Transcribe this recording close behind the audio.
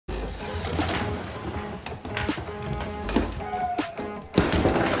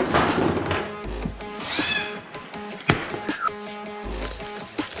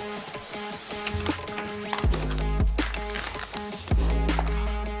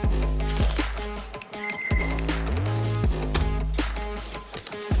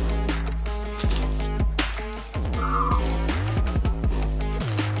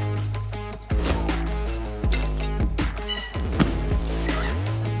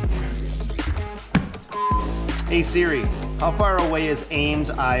Hey Siri, how far away is Ames,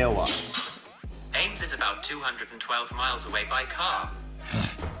 Iowa? Ames is about 212 miles away by car.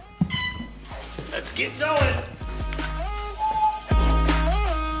 Let's get going.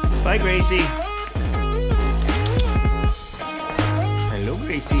 Bye, Gracie. Hello,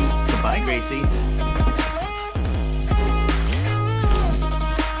 Gracie. Goodbye, Gracie.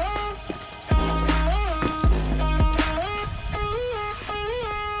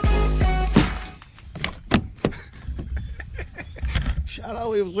 Shot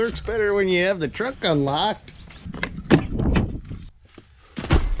always works better when you have the truck unlocked.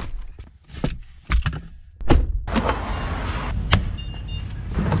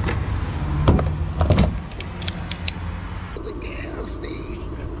 The gas station.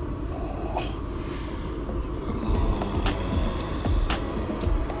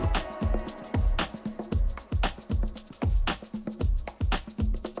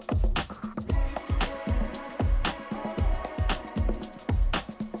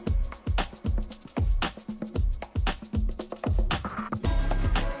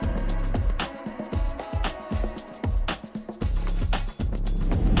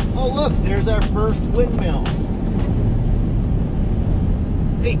 Oh look, there's our first windmill.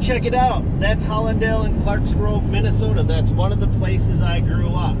 Hey, check it out. That's Hollandale in Clarks Grove, Minnesota. That's one of the places I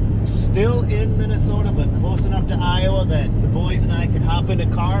grew up. Still in Minnesota, but close enough to Iowa that the boys and I could hop in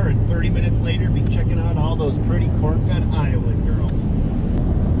a car and 30 minutes later be checking out all those pretty corn-fed Iowan girls.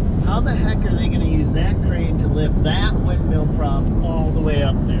 How the heck are they going to use that crane to lift that windmill prop all the way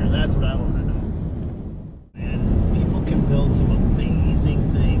up there? That's what I want to know. And people can build some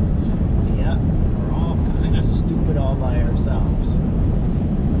amazing things. Yeah, we're all kind of stupid all by ourselves.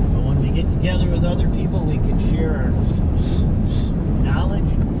 But when we get together with other people, we can share our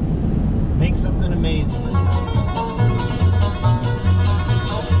knowledge and make something amazing.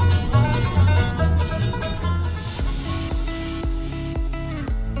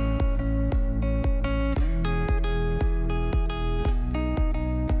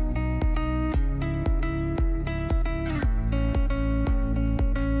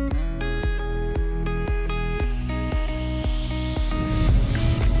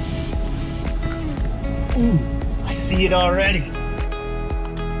 Ooh, I see it already.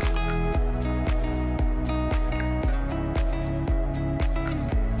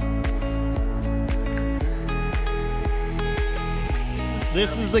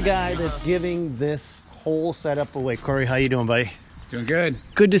 This is the guy that's giving this whole setup away. Corey, how you doing, buddy? Doing good.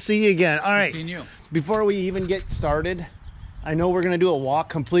 Good to see you again. All right. Seeing you. Before we even get started, I know we're going to do a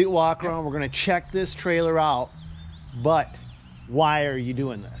complete walk around. We're going to check this trailer out, but why are you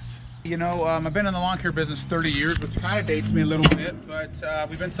doing this? You know, I've been in the lawn care business 30 years, which kind of dates me a little bit, but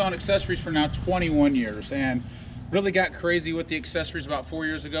we've been selling accessories for now 21 years and really got crazy with the accessories about 4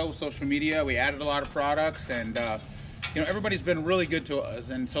 years ago with social media. We added a lot of products and, you know, everybody's been really good to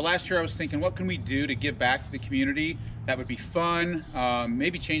us. And so last year I was thinking, what can we do to give back to the community that would be fun,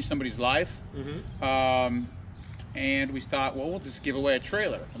 maybe change somebody's life? And we thought, well, we'll just give away a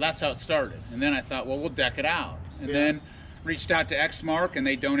trailer. Well, that's how it started. And then I thought, well, we'll deck it out. And then reached out to Exmark and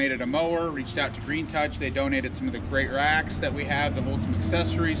they donated a mower, reached out to Green Touch, they donated some of the great racks that we have to hold some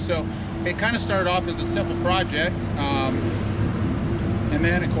accessories. So it kind of started off as a simple project. And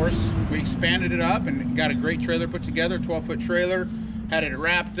then of course we expanded it up and got a great trailer put together, 12-foot trailer, had it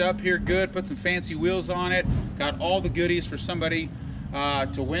wrapped up here good, put some fancy wheels on it, got all the goodies for somebody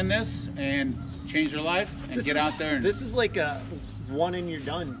to win this and change their life and get out there. And this is like a one and you're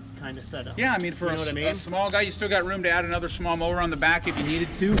done kind of setup. Yeah, I mean, for a small guy, you still got room to add another small mower on the back if you needed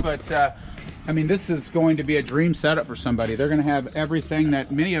to, but I mean, this is going to be a dream setup for somebody. They're going to have everything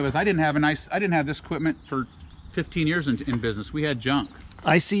that many of us, I didn't have this equipment for 15 years in business. We had junk.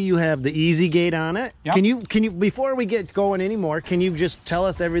 I see you have the Easy Gate on it. Yep. Can you before we get going anymore, can you just tell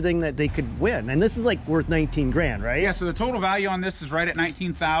us everything that they could win? And this is like worth 19 grand, right? Yeah, so the total value on this is right at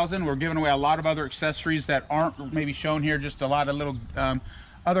 19,000. We're giving away a lot of other accessories that aren't maybe shown here, just a lot of little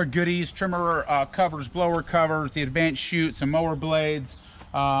other goodies, trimmer covers, blower covers, the advanced chutes, some mower blades,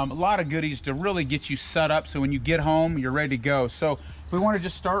 a lot of goodies to really get you set up so when you get home, you're ready to go. So if we want to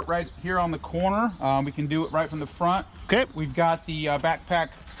just start right here on the corner, we can do it right from the front. Okay. We've got the backpack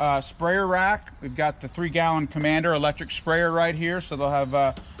sprayer rack. We've got the 3-gallon Commander electric sprayer right here, so they'll have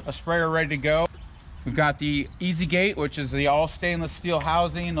a sprayer ready to go. We've got the Easy Gate, which is the all stainless steel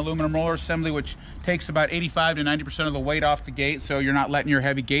housing, aluminum roller assembly, which takes about 85 to 90% of the weight off the gate, so you're not letting your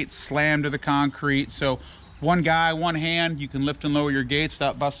heavy gates slam to the concrete. So one guy, one hand, you can lift and lower your gates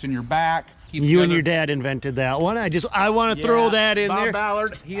without busting your back. You and your dad invented that one. I want to throw that in there. Bob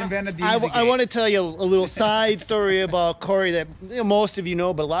Ballard, he invented the Easy Gate. I want to tell you a little side story about Corey that most of you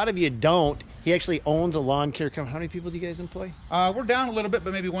know, but a lot of you don't. He actually owns a lawn care company. How many people do you guys employ? We're down a little bit,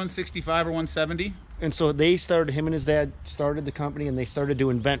 but maybe 165 or 170. And so they started, him and his dad started the company, and they started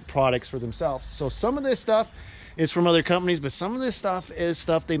to invent products for themselves. So some of this stuff is from other companies, but some of this stuff is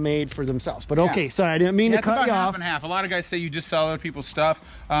stuff they made for themselves. But okay, sorry, I didn't mean to cut you off. Half and half. A lot of guys say you just sell other people's stuff.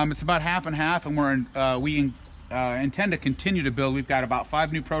 It's about half and half, and we intend to continue to build. We've got about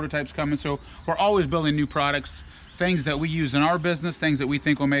 5 new prototypes coming, so we're always building new products, things that we use in our business, things that we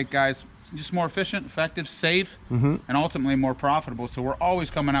think will make guys just more efficient, effective, safe, and ultimately more profitable. So we're always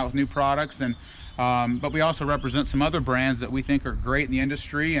coming out with new products, and but we also represent some other brands that we think are great in the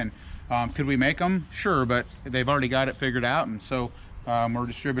industry. And could we make them? Sure, but they've already got it figured out, and so we're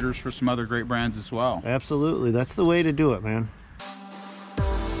distributors for some other great brands as well. Absolutely, that's the way to do it, man.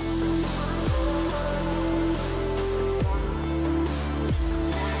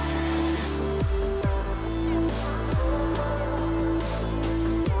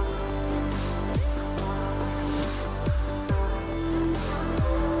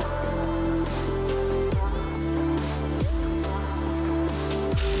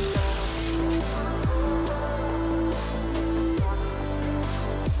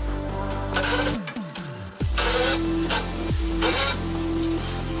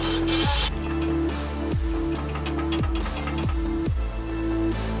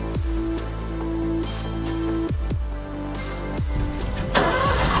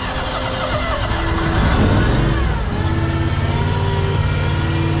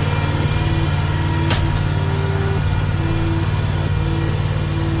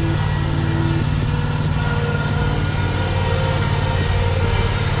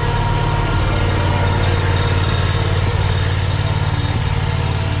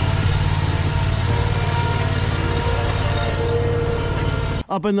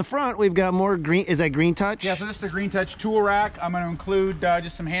 Up in the front, we've got more green. Is that Green Touch? Yeah, so this is the Green Touch tool rack. I'm going to include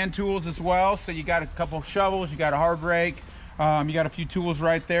just some hand tools as well. So you got a couple of shovels, you got a hard rake, you got a few tools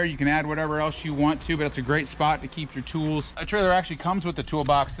right there. You can add whatever else you want to, but it's a great spot to keep your tools. A trailer actually comes with the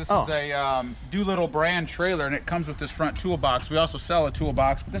toolbox. This is a Doolittle brand trailer, and it comes with this front toolbox. We also sell a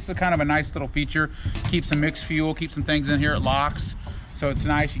toolbox, but this is kind of a nice little feature. Keep some mixed fuel, keep some things in here. It locks. So it's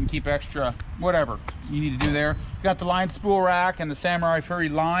nice, you can keep extra, whatever you need to do there. You got the line spool rack and the Samurai Fury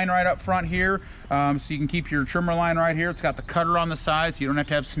line right up front here. So you can keep your trimmer line right here. It's got the cutter on the side, so you don't have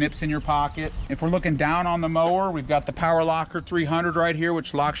to have snips in your pocket. If we're looking down on the mower, we've got the Power Locker 300 right here,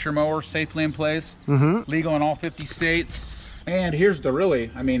 which locks your mower safely in place. Legal in all 50 states. And here's the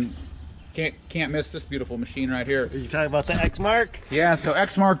really, I mean, can't miss this beautiful machine right here. Are you talking about the Exmark? Yeah, so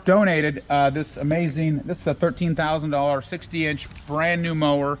Exmark donated this is a $13,000 60-inch brand new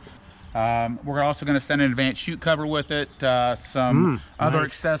mower. We're also going to send an advanced chute cover with it, some other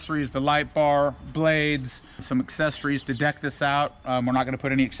accessories, the light bar, blades, some accessories to deck this out. We're not going to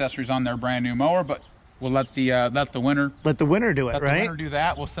put any accessories on their brand new mower, but we'll let the winner do it, right? Let the winner do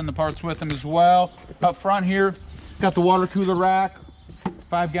that. We'll send the parts with them as well. Up front here, got the water cooler rack.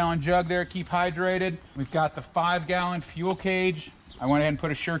 5-gallon jug there, keep hydrated. We've got the 5-gallon fuel cage. I went ahead and put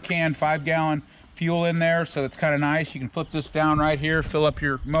a Surecan 5-gallon fuel in there, so it's kind of nice. You can flip this down right here, fill up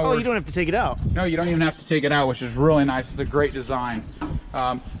your mower. Oh, you don't have to take it out. No, you don't even have to take it out, which is really nice. It's a great design.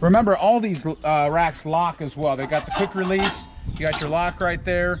 Remember, all these racks lock as well. They got the quick release. You got your lock right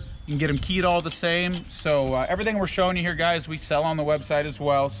there. You can get them keyed all the same. So everything we're showing you here, guys, we sell on the website as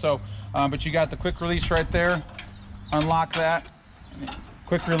well. So, but you got the quick release right there. Unlock that.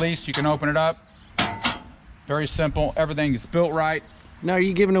 Quick release, you can open it up. Very simple. Everything is built right. Now, are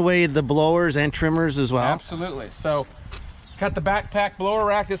you giving away the blowers and trimmers as well? Absolutely. So, got the backpack blower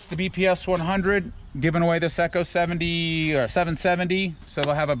rack. This is the BPS 100. Giving away this Echo 70 or 770. So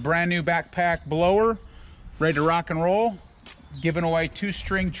they'll have a brand new backpack blower, ready to rock and roll. Giving away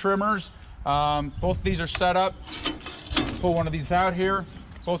 2-string trimmers. Both of these are set up. Pull one of these out here.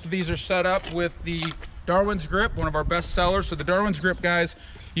 Both of these are set up with the Darwin's Grip, one of our best sellers. So the Darwin's Grip, guys,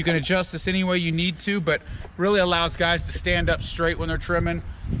 you can adjust this any way you need to, but really allows guys to stand up straight when they're trimming.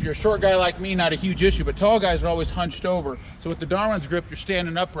 If you're a short guy like me, not a huge issue, but tall guys are always hunched over. So with the Darwin's Grip, you're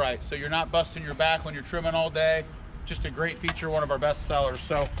standing upright, so you're not busting your back when you're trimming all day. Just a great feature, one of our best sellers.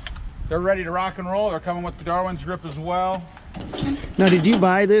 So they're ready to rock and roll. They're coming with the Darwin's Grip as well. Now, did you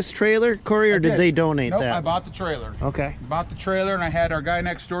buy this trailer, Corey, or did they donate that? I bought the trailer. Okay. Bought the trailer, and I had our guy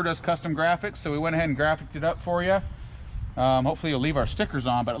next door does custom graphics, so we went ahead and graphicked it up for you. Hopefully you'll leave our stickers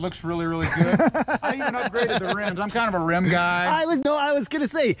on, but it looks really, really good. I even upgraded the rims. I'm kind of a rim guy. I was gonna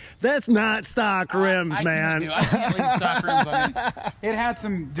say that's not stock rims, man. I can't leave stock rims. I mean, it had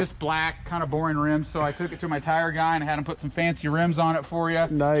some just black, kind of boring rims, so I took it to my tire guy and had him put some fancy rims on it for you.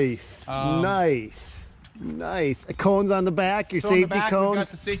 Nice, nice. Nice. Cones on the back, your So on the safety back, cones. we've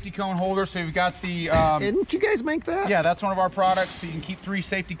got the safety cone holder. So we've got the Didn't you guys make that? yeah, that's one of our products. So you can keep 3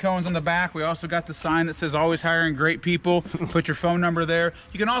 safety cones on the back. We also got the sign that says always hiring great people. Put your phone number there.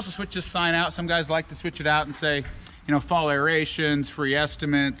 You can also switch this sign out. Some guys like to switch it out and say, you know, fall aerations, free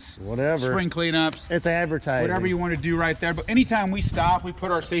estimates, Whatever. spring cleanups, It's advertising. whatever you want to do right there. But anytime we stop, we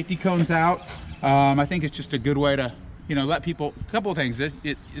put our safety cones out. I think it's just a good way to, you know, let people, a couple of things.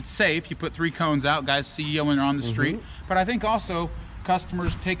 It's safe. You put 3 cones out, guys see you when they're on the street. But I think also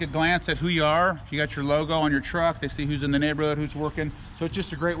customers take a glance at who you are. If you got your logo on your truck, they see who's in the neighborhood, who's working. So it's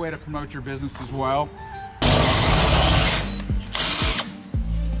just a great way to promote your business as well.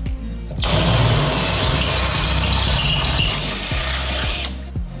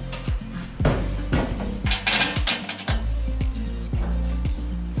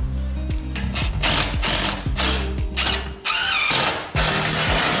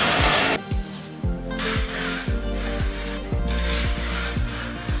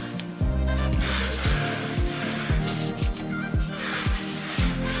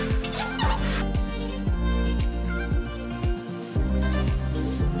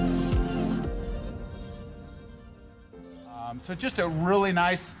 So just a really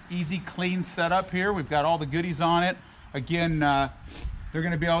nice, easy, clean setup here. We've got all the goodies on it. Again, they're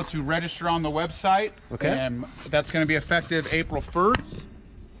going to be able to register on the website. Okay. And that's going to be effective April 1st.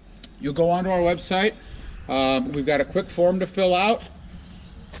 You'll go onto our website. We've got a quick form to fill out.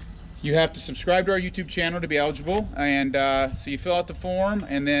 You have to subscribe to our YouTube channel to be eligible. And so you fill out the form,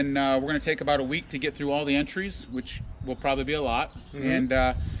 and then we're going to take about a week to get through all the entries, which will probably be a lot. And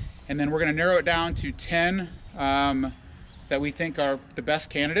then we're going to narrow it down to 10 that we think are the best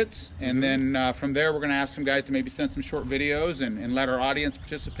candidates, and then from there we're going to ask some guys to maybe send some short videos and let our audience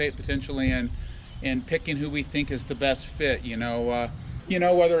participate potentially in picking who we think is the best fit. You know,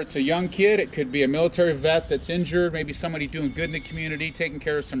 whether it's a young kid, it could be a military vet that's injured, maybe somebody doing good in the community, taking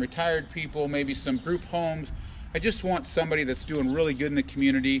care of some retired people, maybe some group homes. I just want somebody that's doing really good in the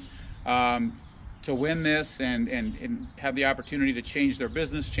community to win this and have the opportunity to change their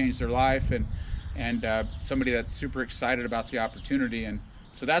business, change their life, and somebody that's super excited about the opportunity. And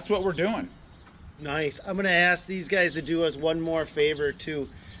so that's what we're doing. Nice. I'm going to ask these guys to do us one more favor too,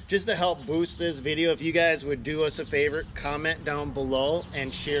 just to help boost this video. If you guys would do us a favor, comment down below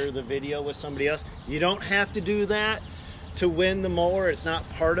and share the video with somebody else. You don't have to do that to win the mower. It's not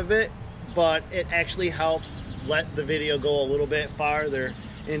part of it, but it actually helps let the video go a little bit farther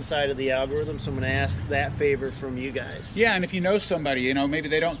inside of the algorithm. So I'm going to ask that favor from you guys. Yeah, and if you know somebody, you know, maybe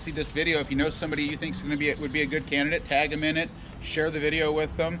they don't see this video, if you know somebody you think would be a good candidate, tag them in it, share the video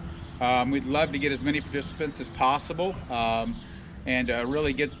with them. We'd love to get as many participants as possible, and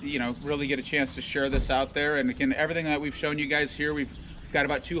really get a chance to share this out there. And again, everything that we've shown you guys here, we've got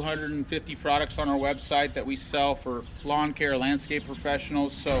about 250 products on our website that we sell for lawn care, landscape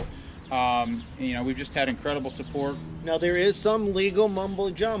professionals. So you know, we've just had incredible support. Now there is some legal mumbo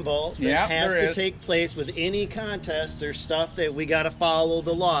jumbo that has to is. take place with any contest. There's stuff that we got to follow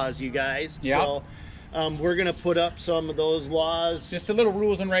the laws, you guys. Yep. So we're going to put up some of those laws. Just a little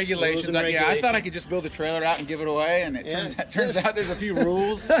rules and regulations. Rules and Yeah, I thought I regulations. could just build a trailer out and give it away, and it turns out there's a few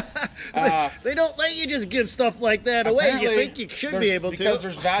rules. They don't let you just give stuff like that away. You Apparently, think you should be able to. because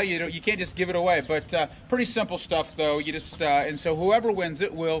there's value. You can't just give it away. But pretty simple stuff, though. You just and so whoever wins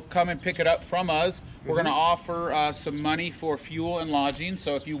it will come and pick it up from us. We're going to offer some money for fuel and lodging.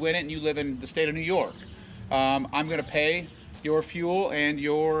 So if you win it and you live in the state of New York, I'm going to pay your fuel and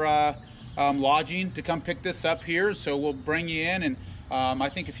your lodging to come pick this up here. So we'll bring you in, and I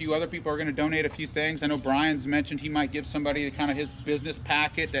think a few other people are going to donate a few things. I know Brian's mentioned he might give somebody kind of his business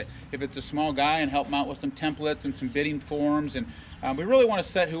packet, that if it's a small guy, and help them out with some templates and some bidding forms. And we really want to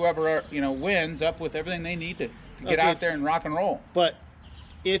set whoever wins up with everything they need to get out there and rock and roll. But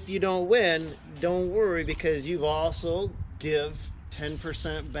if you don't win, don't worry, because you've also give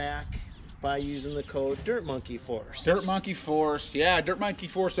 10% back by using the code Dirt Monkey Force. Dirt Monkey Force, yeah, Dirt Monkey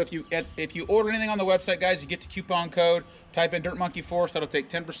Force. So if you order anything on the website, guys, you get the coupon code. Type in Dirt Monkey Force. That'll take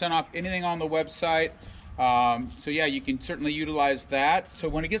 10% off anything on the website. So yeah, you can certainly utilize that. So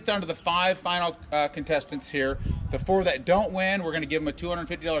when it gets down to the 5 final contestants here, the 4 that don't win, we're going to give them a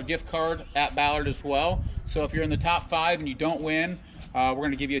 $250 gift card at Ballard as well. So if you're in the top 5 and you don't win, we're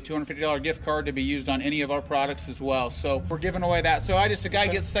going to give you a $250 gift card to be used on any of our products as well. So we're giving away that. So the guy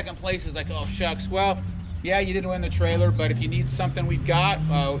gets second place, is like, oh shucks, well, yeah, you didn't win the trailer, but if you need something we've got,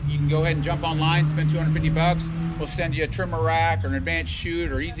 you can go ahead and jump online, spend $250, we'll send you a trimmer rack or an advanced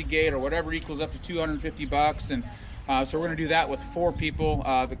chute or easy gate or whatever equals up to $250. And so we're going to do that with 4 people,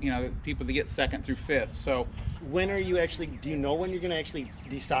 you know, people that get 2nd through 5th. So when are you actually, do you know when you're going to actually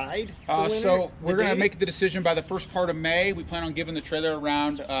decide? So we're going to make the decision by the first part of May. We plan on giving the trailer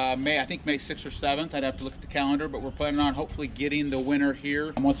around May 6th or 7th. I'd have to look at the calendar, but we're planning on hopefully getting the winner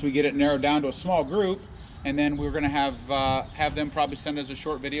here. And once we get it narrowed down to a small group, and then we're going to have them probably send us a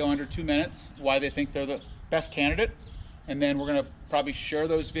short video under 2 minutes why they think they're the best candidate. And then we're going to probably share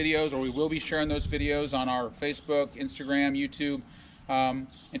those videos, or we will be sharing those videos on our Facebook, Instagram, YouTube,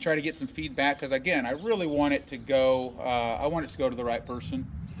 and try to get some feedback. Because again, I really want it to go. I want it to go to the right person.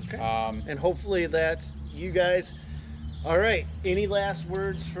 Okay. And hopefully that's you guys. All right. Any last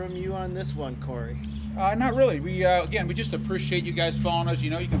words from you on this one, Corey? Not really. We again, we just appreciate you guys following us.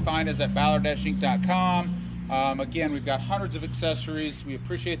 You know, you can find us at ballard-inc.com. Again, we've got hundreds of accessories. We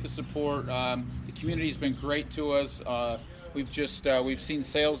appreciate the support. The community's been great to us. We've seen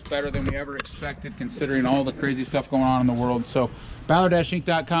sales better than we ever expected, considering all the crazy stuff going on in the world. So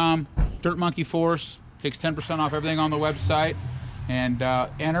ballard-inc.com, Dirt Monkey Force takes 10% off everything on the website, and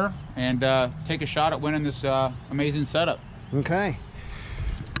enter and take a shot at winning this amazing setup. Okay.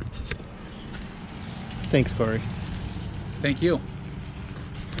 Thanks, Corey. Thank you.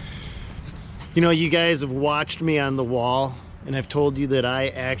 You know, you guys have watched me on the wall, and I've told you that I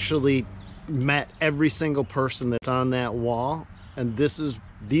actually met every single person that's on that wall, and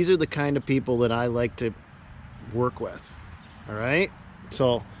these are the kind of people that I like to work with. All right,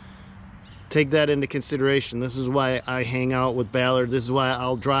 so take that into consideration. This is why I hang out with Ballard. This is why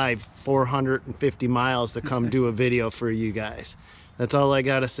I'll drive 450 miles to come do a video for you guys. That's all I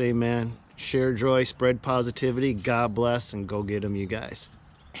gotta say, man. Share joy, spread positivity, God bless, and go get them, you guys.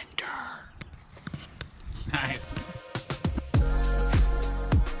 Endure. Nice.